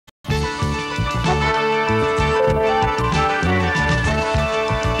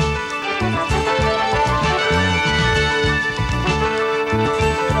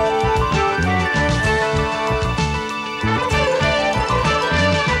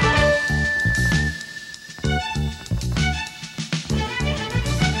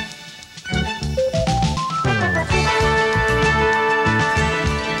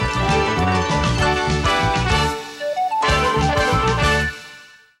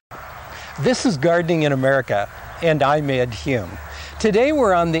This is Gardening in America, and I'm Ed Hume. Today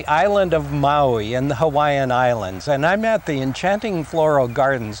we're on the island of Maui in the Hawaiian Islands, and I'm at the Enchanting Floral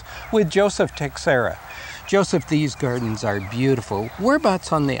Gardens with Joseph Texera. Joseph, these gardens are beautiful.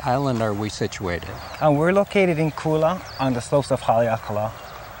 Whereabouts on the island are we situated? We're located in Kula on the slopes of Haleakala.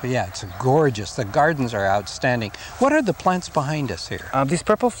 Yeah, it's gorgeous. The gardens are outstanding. What are the plants behind us here? These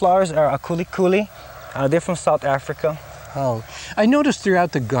purple flowers are akulikuli. They're from South Africa. Oh, I noticed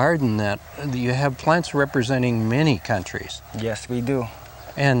throughout the garden that you have plants representing many countries. Yes, we do.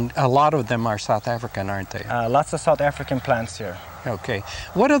 And a lot of them are South African, aren't they? Lots of South African plants here. Okay.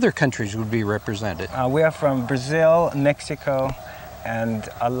 What other countries would be represented? We are from Brazil, Mexico, and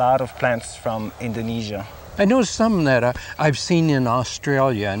a lot of plants from Indonesia. I noticed some that I've seen in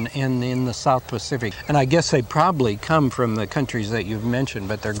Australia and in the South Pacific, and I guess they probably come from the countries that you've mentioned,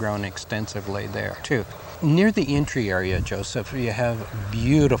 but they're grown extensively there too. Near the entry area, Joseph, you have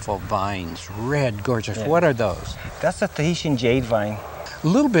beautiful vines, red, gorgeous. Yeah. What are those? That's a Tahitian jade vine. A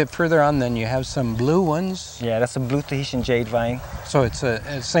little bit further on, then you have some blue ones. Yeah, that's a blue Tahitian jade vine. So it's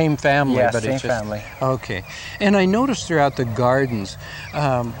a same family, Yeah, but same it's just, family. Okay. And I noticed throughout the gardens,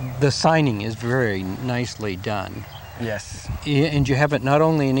 the signing is very nicely done. Yes. And you have it not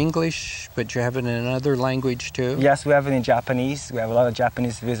only in English, but you have it in another language too? Yes, we have it in Japanese. We have a lot of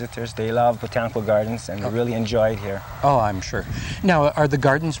Japanese visitors. They love botanical gardens and they really enjoy it here. Oh, I'm sure. Now, are the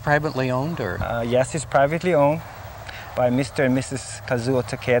gardens privately owned, or? Yes, it's privately owned by Mr. and Mrs. Kazuo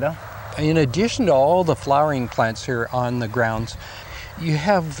Takeda. In addition to all the flowering plants here on the grounds, you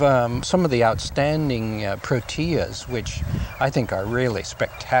have some of the outstanding proteas, which I think are really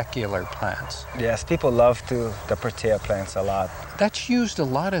spectacular plants. Yes, people love the protea plants a lot. That's used a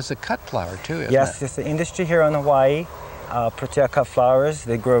lot as a cut flower too, isn't Yes, it? it's the industry here in Hawaii. Protea cut flowers,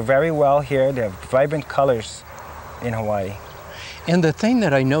 they grow very well here. They have vibrant colors in Hawaii. And the thing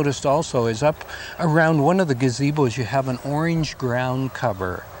that I noticed also is up around one of the gazebos, you have an orange ground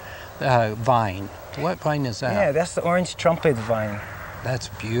cover vine. What vine is that? Yeah, that's the orange trumpet vine. That's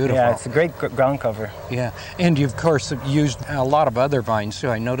beautiful. Yeah, it's a great ground cover. Yeah, and you of course used a lot of other vines too.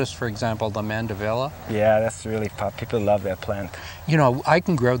 I noticed, for example, the mandevilla. Yeah, that's really pop. People love that plant. You know, I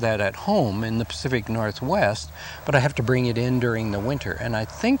can grow that at home in the Pacific Northwest, but I have to bring it in during the winter. And I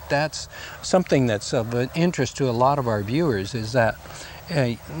think that's something that's of interest to a lot of our viewers, is that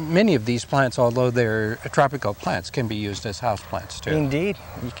many of these plants, although they're tropical plants, can be used as houseplants too. Indeed.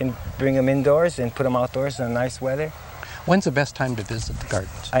 You can bring them indoors and put them outdoors in nice weather. When's the best time to visit the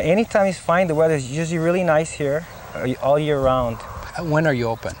gardens? Anytime is fine. The weather is usually really nice here all year round. When are you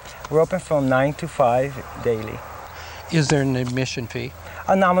open? We're open from 9 to 5 daily. Is there an admission fee?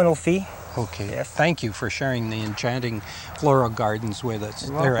 A nominal fee. Okay. Yes. Thank you for sharing the Enchanting Floral Gardens with us.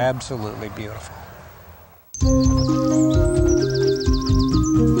 You're They're welcome. absolutely beautiful.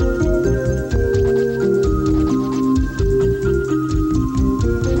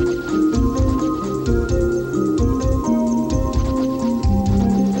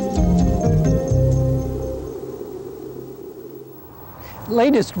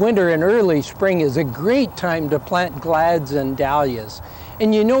 Latest winter and early spring is a great time to plant glads and dahlias.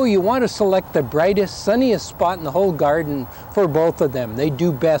 And you know, you want to select the brightest, sunniest spot in the whole garden for both of them. They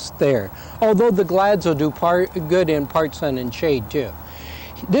do best there. Although the glads will do good in part sun and shade too.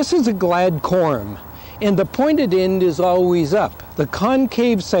 This is a glad corm, and the pointed end is always up. The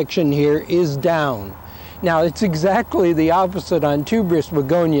concave section here is down. Now, it's exactly the opposite on tuberous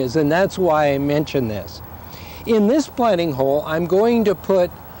begonias, and that's why I mention this. In this planting hole, I'm going to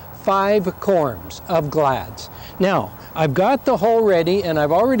put 5 corms of glads. Now, I've got the hole ready, and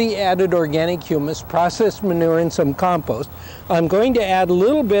I've already added organic humus, processed manure, and some compost. I'm going to add a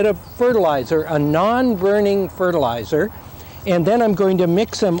little bit of fertilizer, a non-burning fertilizer, and then I'm going to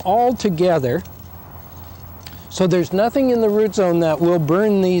mix them all together so there's nothing in the root zone that will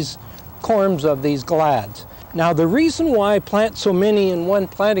burn these corms of these glads. Now, the reason why I plant so many in one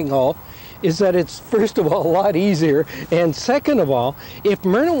planting hole is that it's, first of all, a lot easier, and second of all, if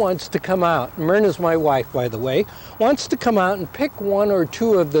Myrna wants to come out, Myrna's my wife, by the way, wants to come out and pick 1 or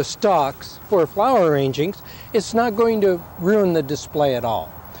 2 of the stalks for flower arrangings, it's not going to ruin the display at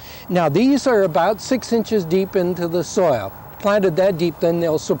all. Now, these are about 6 inches deep into the soil. Planted that deep, then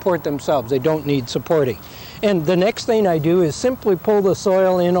they'll support themselves. They don't need supporting. And the next thing I do is simply pull the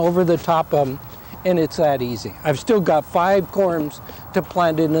soil in over the top of them, and it's that easy. I've still got 5 corms to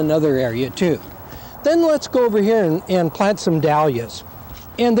plant in another area too. Then let's go over here and plant some dahlias.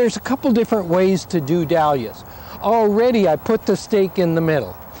 And there's a couple different ways to do dahlias. Already I put the stake in the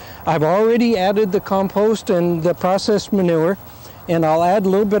middle. I've already added the compost and the processed manure, and I'll add a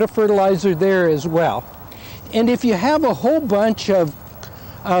little bit of fertilizer there as well. And if you have a whole bunch of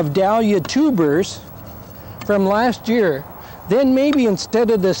of dahlia tubers from last year, then maybe instead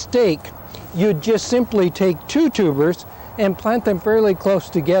of the stake, you'd just simply take 2 tubers and plant them fairly close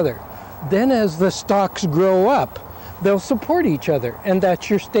together. Then as the stalks grow up, they'll support each other, and that's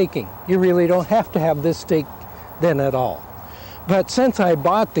your staking. You really don't have to have this stake then at all. But since I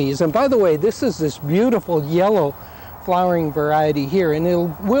bought these, and by the way, this is this beautiful yellow flowering variety here, and it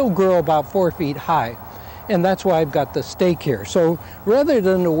will grow about 4 feet high, and that's why I've got the stake here. So rather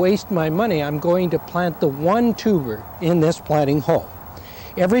than to waste my money, I'm going to plant the 1 tuber in this planting hole.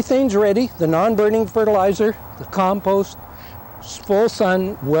 Everything's ready, the non-burning fertilizer, the compost, full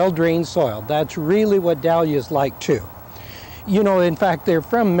sun, well-drained soil. That's really what dahlias like too. You know, in fact, they're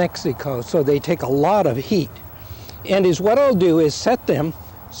from Mexico, so they take a lot of heat. And what I'll do is set them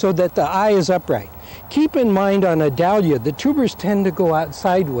so that the eye is upright. Keep in mind on a dahlia, the tubers tend to go out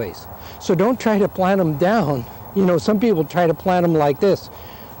sideways. So don't try to plant them down. You know, some people try to plant them like this.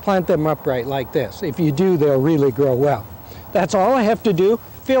 Plant them upright like this. If you do, they'll really grow well. That's all I have to do.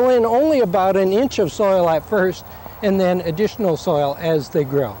 Fill in only about 1 inch of soil at first, and then additional soil as they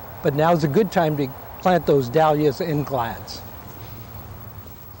grow. But now's a good time to plant those dahlias and glads.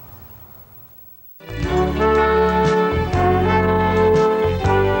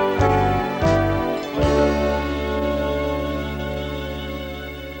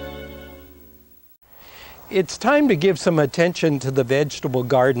 It's time to give some attention to the vegetable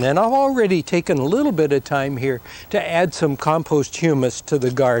garden, and I've already taken a little bit of time here to add some compost humus to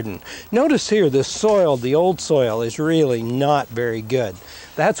the garden. Notice here the soil, the old soil, is really not very good.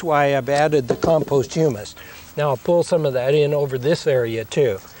 That's why I've added the compost humus. Now I'll pull some of that in over this area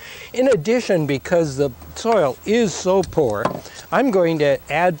too. In addition, because the soil is so poor, I'm going to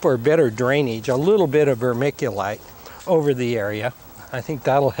add, for better drainage, a little bit of vermiculite over the area. I think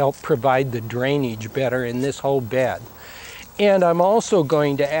that'll help provide the drainage better in this whole bed. And I'm also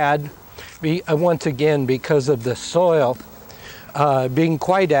going to add, once again, because of the soil being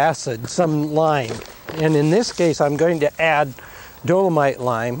quite acid, some lime. And in this case, I'm going to add dolomite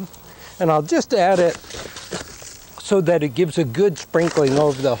lime. And I'll just add it so that it gives a good sprinkling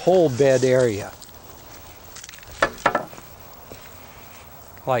over the whole bed area.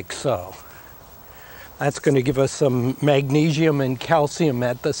 Like so. That's going to give us some magnesium and calcium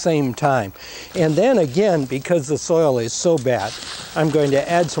at the same time. And then again, because the soil is so bad, I'm going to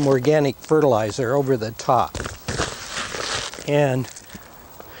add some organic fertilizer over the top. And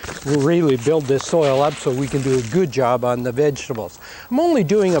we'll really build this soil up so we can do a good job on the vegetables. I'm only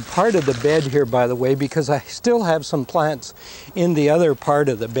doing a part of the bed here, by the way, because I still have some plants in the other part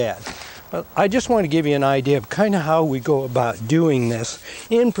of the bed. But I just want to give you an idea of kind of how we go about doing this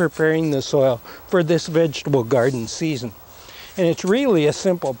in preparing the soil for this vegetable garden season. And it's really a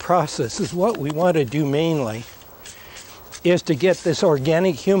simple process. Is what we want to do mainly is to get this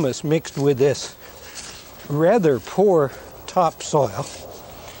organic humus mixed with this rather poor topsoil,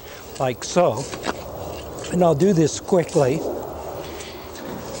 like so. And I'll do this quickly.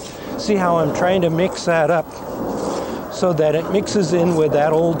 See how I'm trying to mix that up so that it mixes in with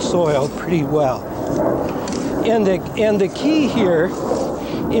that old soil pretty well. And the key here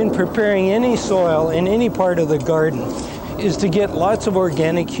in preparing any soil in any part of the garden is to get lots of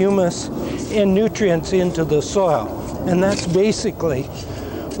organic humus and nutrients into the soil. And that's basically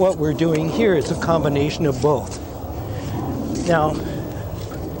what we're doing here. It's a combination of both. Now,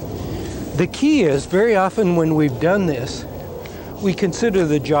 the key is very often when we've done this, we consider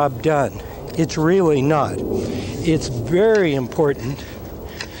the job done. It's really not. It's very important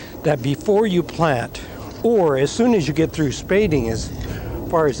that before you plant, or as soon as you get through spading, as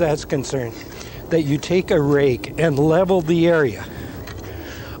far as that's concerned, that you take a rake and level the area.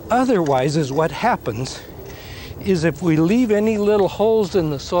 Otherwise, is what happens is if we leave any little holes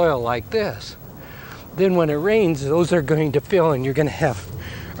in the soil like this, then when it rains, those are going to fill and you're going to have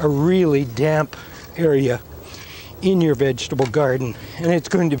a really damp area in your vegetable garden, and it's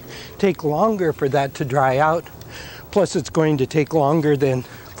going to take longer for that to dry out, plus it's going to take longer than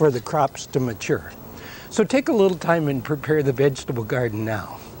for the crops to mature. So take a little time and prepare the vegetable garden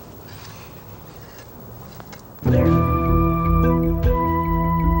now.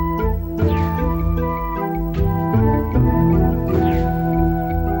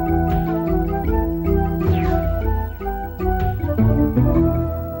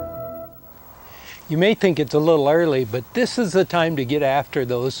 You may think it's a little early, but this is the time to get after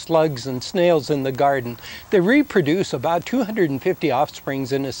those slugs and snails in the garden. They reproduce about 250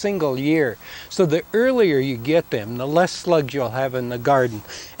 offsprings in a single year. So the earlier you get them, the less slugs you'll have in the garden.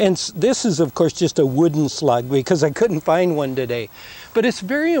 And this is, of course, just a wooden slug because I couldn't find one today. But it's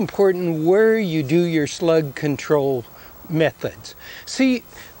very important where you do your slug control methods. See,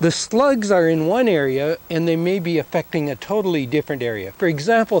 the slugs are in one area and they may be affecting a totally different area. For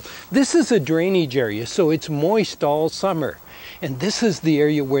example, this is a drainage area, so it's moist all summer. And this is the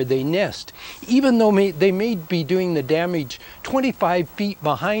area where they nest. Even though they may be doing the damage 25 feet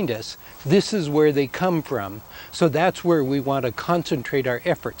behind us, this is where they come from. So that's where we want to concentrate our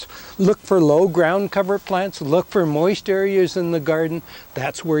efforts. Look for low ground cover plants, look for moist areas in the garden.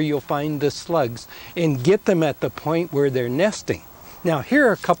 That's where you'll find the slugs, and get them at the point where they're nesting. Now, here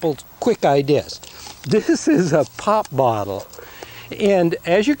are a couple quick ideas. This is a pop bottle. And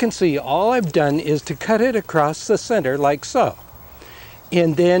as you can see, all I've done is to cut it across the center like so.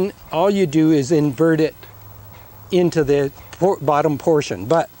 And then all you do is invert it into the bottom portion.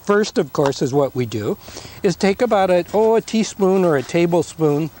 But first, of course, is what we do is take about a teaspoon or a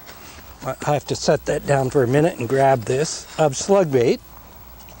tablespoon. I have to set that down for a minute and grab this of slug bait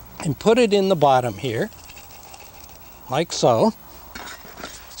and put it in the bottom here, like so.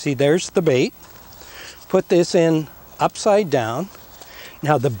 See, there's the bait. Put this in upside down.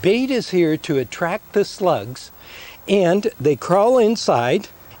 Now the bait is here to attract the slugs, and they crawl inside,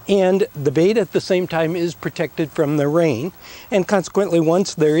 and the bait at the same time is protected from the rain, and consequently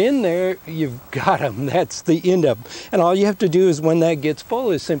once they're in there, you've got them. That's the end of them. And all you have to do is, when that gets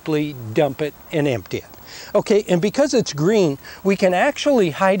full, is simply dump it and empty it. Okay, and because it's green, we can actually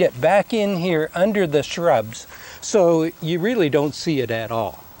hide it back in here under the shrubs, so you really don't see it at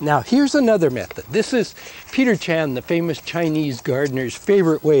all. Now, here's another method. This is Peter Chan, the famous Chinese gardener's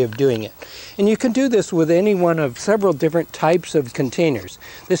favorite way of doing it. And you can do this with any one of several different types of containers.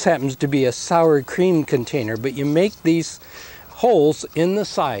 This happens to be a sour cream container, but you make these holes in the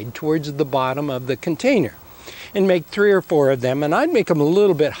side towards the bottom of the container and make 3 or 4 of them, and I'd make them a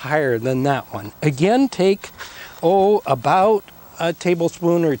little bit higher than that one. Again, take, about a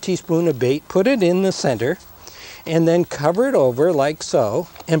tablespoon or a teaspoon of bait, put it in the center, and then cover it over like so.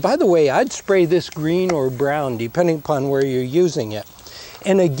 And by the way, I'd spray this green or brown depending upon where you're using it.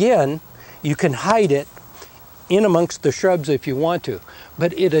 And again, you can hide it in amongst the shrubs if you want to,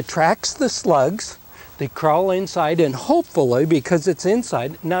 but it attracts the slugs. They crawl inside, and hopefully, because it's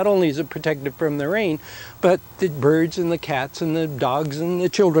inside, not only is it protected from the rain, but the birds and the cats and the dogs and the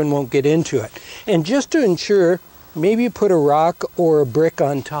children won't get into it. And just to ensure, maybe put a rock or a brick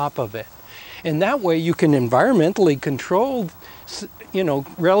on top of it. And that way you can environmentally control,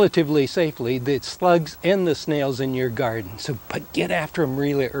 relatively safely, the slugs and the snails in your garden. So, but get after them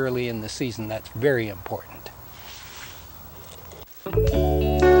really early in the season. That's very important.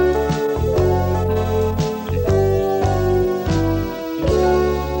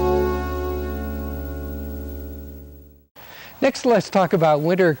 Next, let's talk about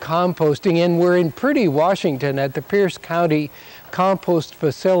winter composting, and we're in pretty Washington at the Pierce County Compost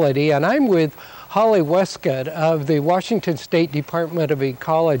Facility, and I'm with Holly Westcott of the Washington State Department of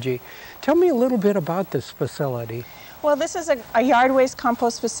Ecology. Tell me a little bit about this facility. Well, this is a yard waste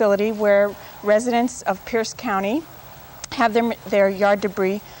compost facility where residents of Pierce County have their yard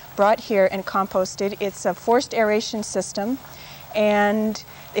debris brought here and composted. It's a forced aeration system, and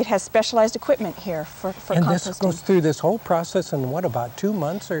it has specialized equipment here for composting. And this goes through this whole process in what, about 2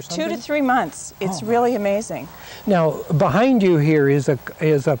 months or something? 2 to 3 months. It's really amazing. Now, behind you here is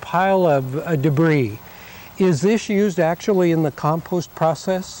a pile of debris. Is this used actually in the compost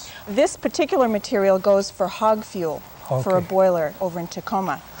process? This particular material goes for hog fuel for a boiler over in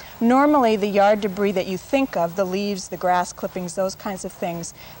Tacoma. Normally, the yard debris that you think of, the leaves, the grass clippings, those kinds of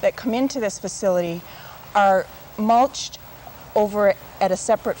things that come into this facility are mulched over at a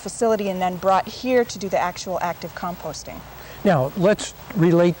separate facility and then brought here to do the actual active composting. Now, let's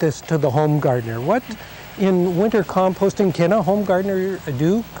relate this to the home gardener. What, in winter composting, can a home gardener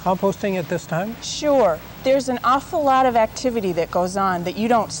do composting at this time? Sure. There's an awful lot of activity that goes on that you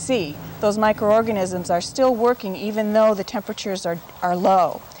don't see. Those microorganisms are still working even though the temperatures are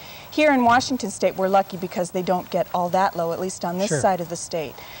low. Here in Washington State, we're lucky because they don't get all that low, at least on this side of the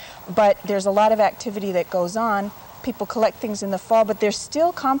state. But there's a lot of activity that goes on. People collect things in the fall, but there's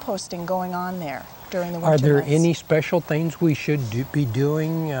still composting going on there during the winter months. Are there any special things we should be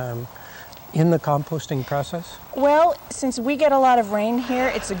doing in the composting process? Well, since we get a lot of rain here,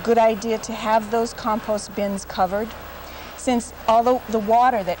 it's a good idea to have those compost bins covered, since although the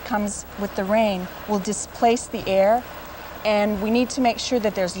water that comes with the rain will displace the air, and we need to make sure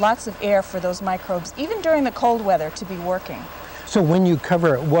that there's lots of air for those microbes, even during the cold weather, to be working. So when you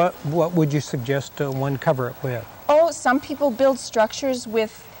cover it, what would you suggest one cover it with? Oh, some people build structures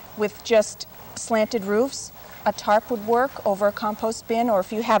with just slanted roofs. A tarp would work over a compost bin, or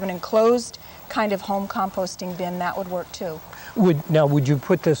if you have an enclosed kind of home composting bin, that would work too. Would you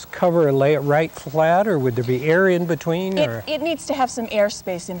put this cover and lay it right flat, or would there be air in between? It needs to have some air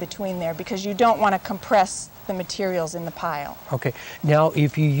space in between there because you don't want to compress the materials in the pile. Okay. Now,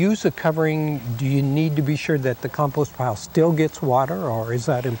 if you use a covering, do you need to be sure that the compost pile still gets water, or is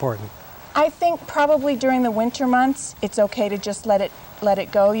that important? I think probably during the winter months, it's okay to just let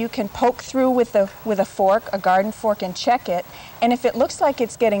it go. You can poke through with a fork, a garden fork, and check it. And if it looks like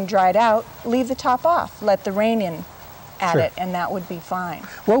it's getting dried out, leave the top off. Let the rain in at it, and that would be fine.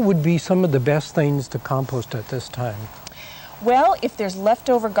 What would be some of the best things to compost at this time? Well, if there's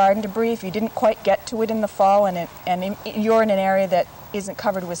leftover garden debris, if you didn't quite get to it in the fall and you're in an area that isn't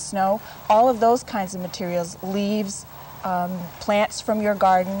covered with snow, all of those kinds of materials, leaves, plants from your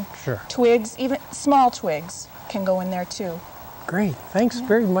garden, twigs, even small twigs can go in there too. Great. Thanks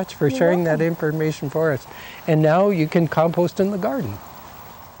very much for sharing that information for us. And now you can compost in the garden.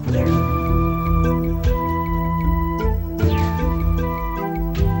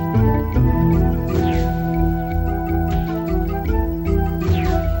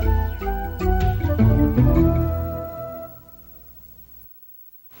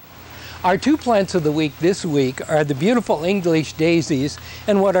 Our two plants of the week this week are the beautiful English daisies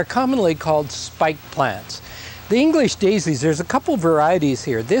and what are commonly called spike plants. The English daisies, there's a couple varieties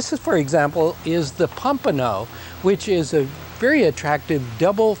here. This is, for example, is the pompano, which is a very attractive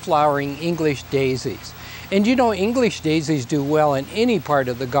double flowering English daisies. And you know, English daisies do well in any part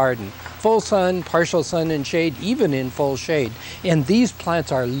of the garden. Full sun, partial sun and shade, even in full shade. And these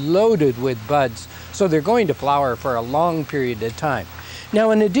plants are loaded with buds, so they're going to flower for a long period of time.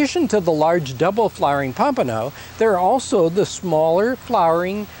 Now, in addition to the large double flowering pompano, there are also the smaller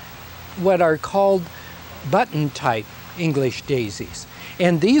flowering, what are called button type English daisies.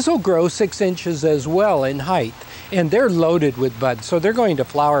 And these will grow 6 inches as well in height, and they're loaded with buds, so they're going to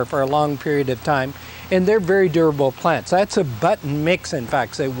flower for a long period of time, and they're very durable plants. That's a button mix, in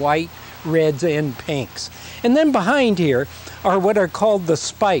fact, say white, reds, and pinks. And then behind here are what are called the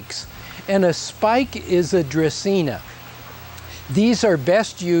spikes, and a spike is a dracaena. These are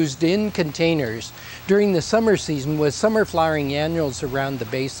best used in containers during the summer season with summer flowering annuals around the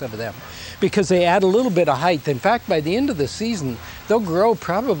base of them because they add a little bit of height. In fact, by the end of the season, they'll grow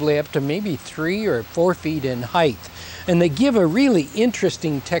probably up to maybe 3 or 4 feet in height. And they give a really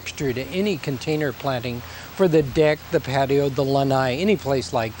interesting texture to any container planting for the deck, the patio, the lanai, any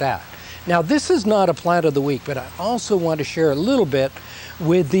place like that. Now, this is not a plant of the week, but I also want to share a little bit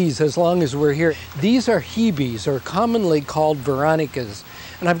with these as long as we're here. These are hebes, or commonly called veronicas.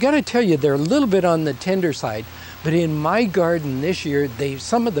 And I've got to tell you, they're a little bit on the tender side, but in my garden this year,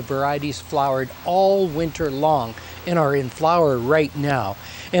 some of the varieties flowered all winter long and are in flower right now.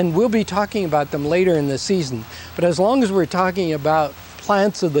 And we'll be talking about them later in the season. But as long as we're talking about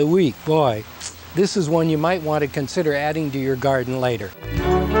plants of the week, boy, this is one you might want to consider adding to your garden later.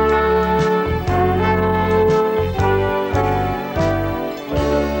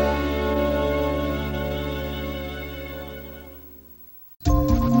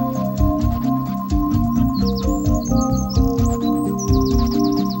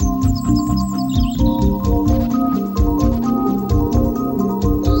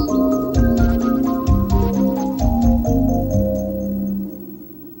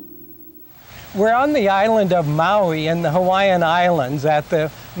 We're on the island of Maui in the Hawaiian Islands at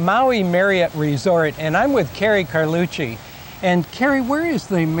the Maui Marriott Resort, and I'm with Carrie Carlucci. And Carrie, where is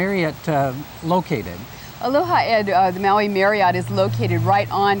the Marriott located? Aloha, Ed. The Maui Marriott is located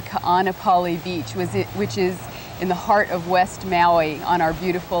right on Ka'anapali Beach, which is in the heart of West Maui on our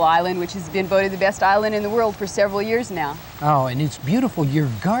beautiful island, which has been voted the best island in the world for several years now. Oh, and it's beautiful. Your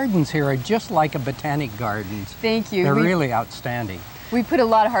gardens here are just like a botanic gardens. Thank you. They're really outstanding. We put a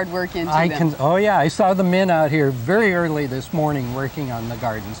lot of hard work into them. Oh yeah, I saw the men out here very early this morning working on the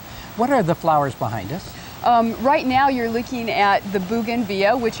gardens. What are the flowers behind us? Right now you're looking at the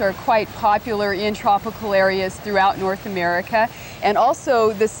bougainvillea, which are quite popular in tropical areas throughout North America, and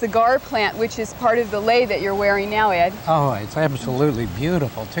also the cigar plant, which is part of the lei that you're wearing now, Ed. Oh, it's absolutely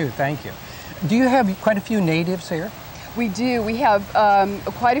beautiful too, thank you. Do you have quite a few natives here? We do. We have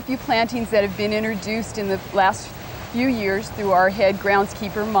quite a few plantings that have been introduced in the last few years through our head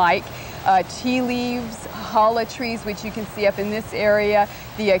groundskeeper, Mike. Tea leaves, hala trees, which you can see up in this area,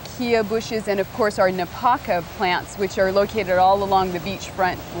 the akia bushes, and of course our napaka plants, which are located all along the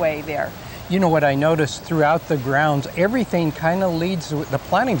beachfront way there. You know what I noticed throughout the grounds, everything kind of leads, the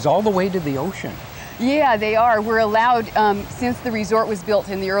plantings all the way to the ocean. Yeah, they are. We're allowed, since the resort was built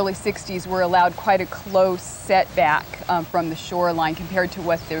in the early 60s, we're allowed quite a close setback from the shoreline compared to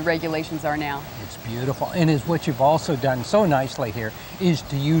what the regulations are now. It's beautiful, and is what you've also done so nicely here is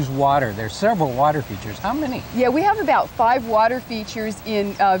to use water. There's several water features. How many? Yeah, we have about 5 water features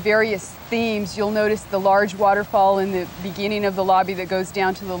in various themes. You'll notice the large waterfall in the beginning of the lobby that goes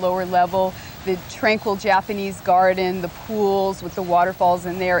down to the lower level, the tranquil Japanese garden, the pools with the waterfalls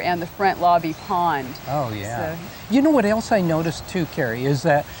in there, and the front lobby pond. Oh, yeah. So, you know what else I noticed too, Carrie, is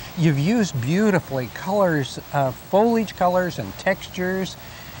that you've used beautifully colors, foliage colors and textures.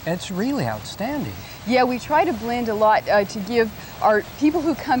 It's really outstanding. yeah, we try to blend a lot to give our people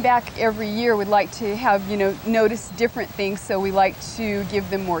who come back every year would like to have, notice different things. So we like to give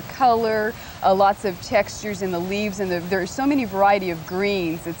them more color, lots of textures in the leaves, and there's so many variety of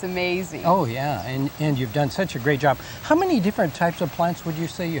greens. It's amazing. Oh yeah, and you've done such a great job. How many different types of plants would you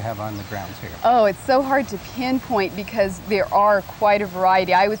say you have on the grounds here? Oh, it's so hard to pinpoint because there are quite a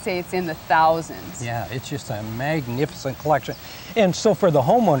variety. I would say it's in the thousands. Yeah, it's just a magnificent collection. And so for the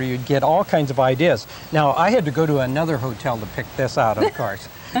homeowner, you'd get all kinds of ideas. Now, I had to go to another hotel to pick this out, of course.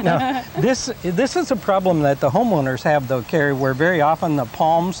 Now, this is a problem that the homeowners have, though, Carrie, where very often the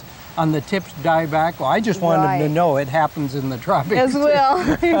palms on the tips die back. Well, I just wanted them to know it happens in the tropics. As well,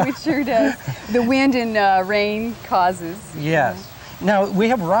 it sure does. The wind and rain causes. Yes. Now, we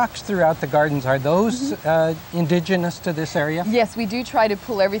have rocks throughout the gardens. Are those indigenous to this area? Yes, we do try to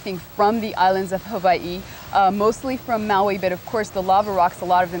pull everything from the islands of Hawaii, mostly from Maui, but of course the lava rocks, a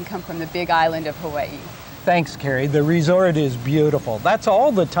lot of them come from the big island of Hawaii. Thanks, Carrie. The resort is beautiful. That's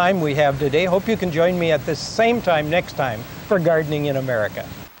all the time we have today. Hope you can join me at the same time next time for Gardening in America.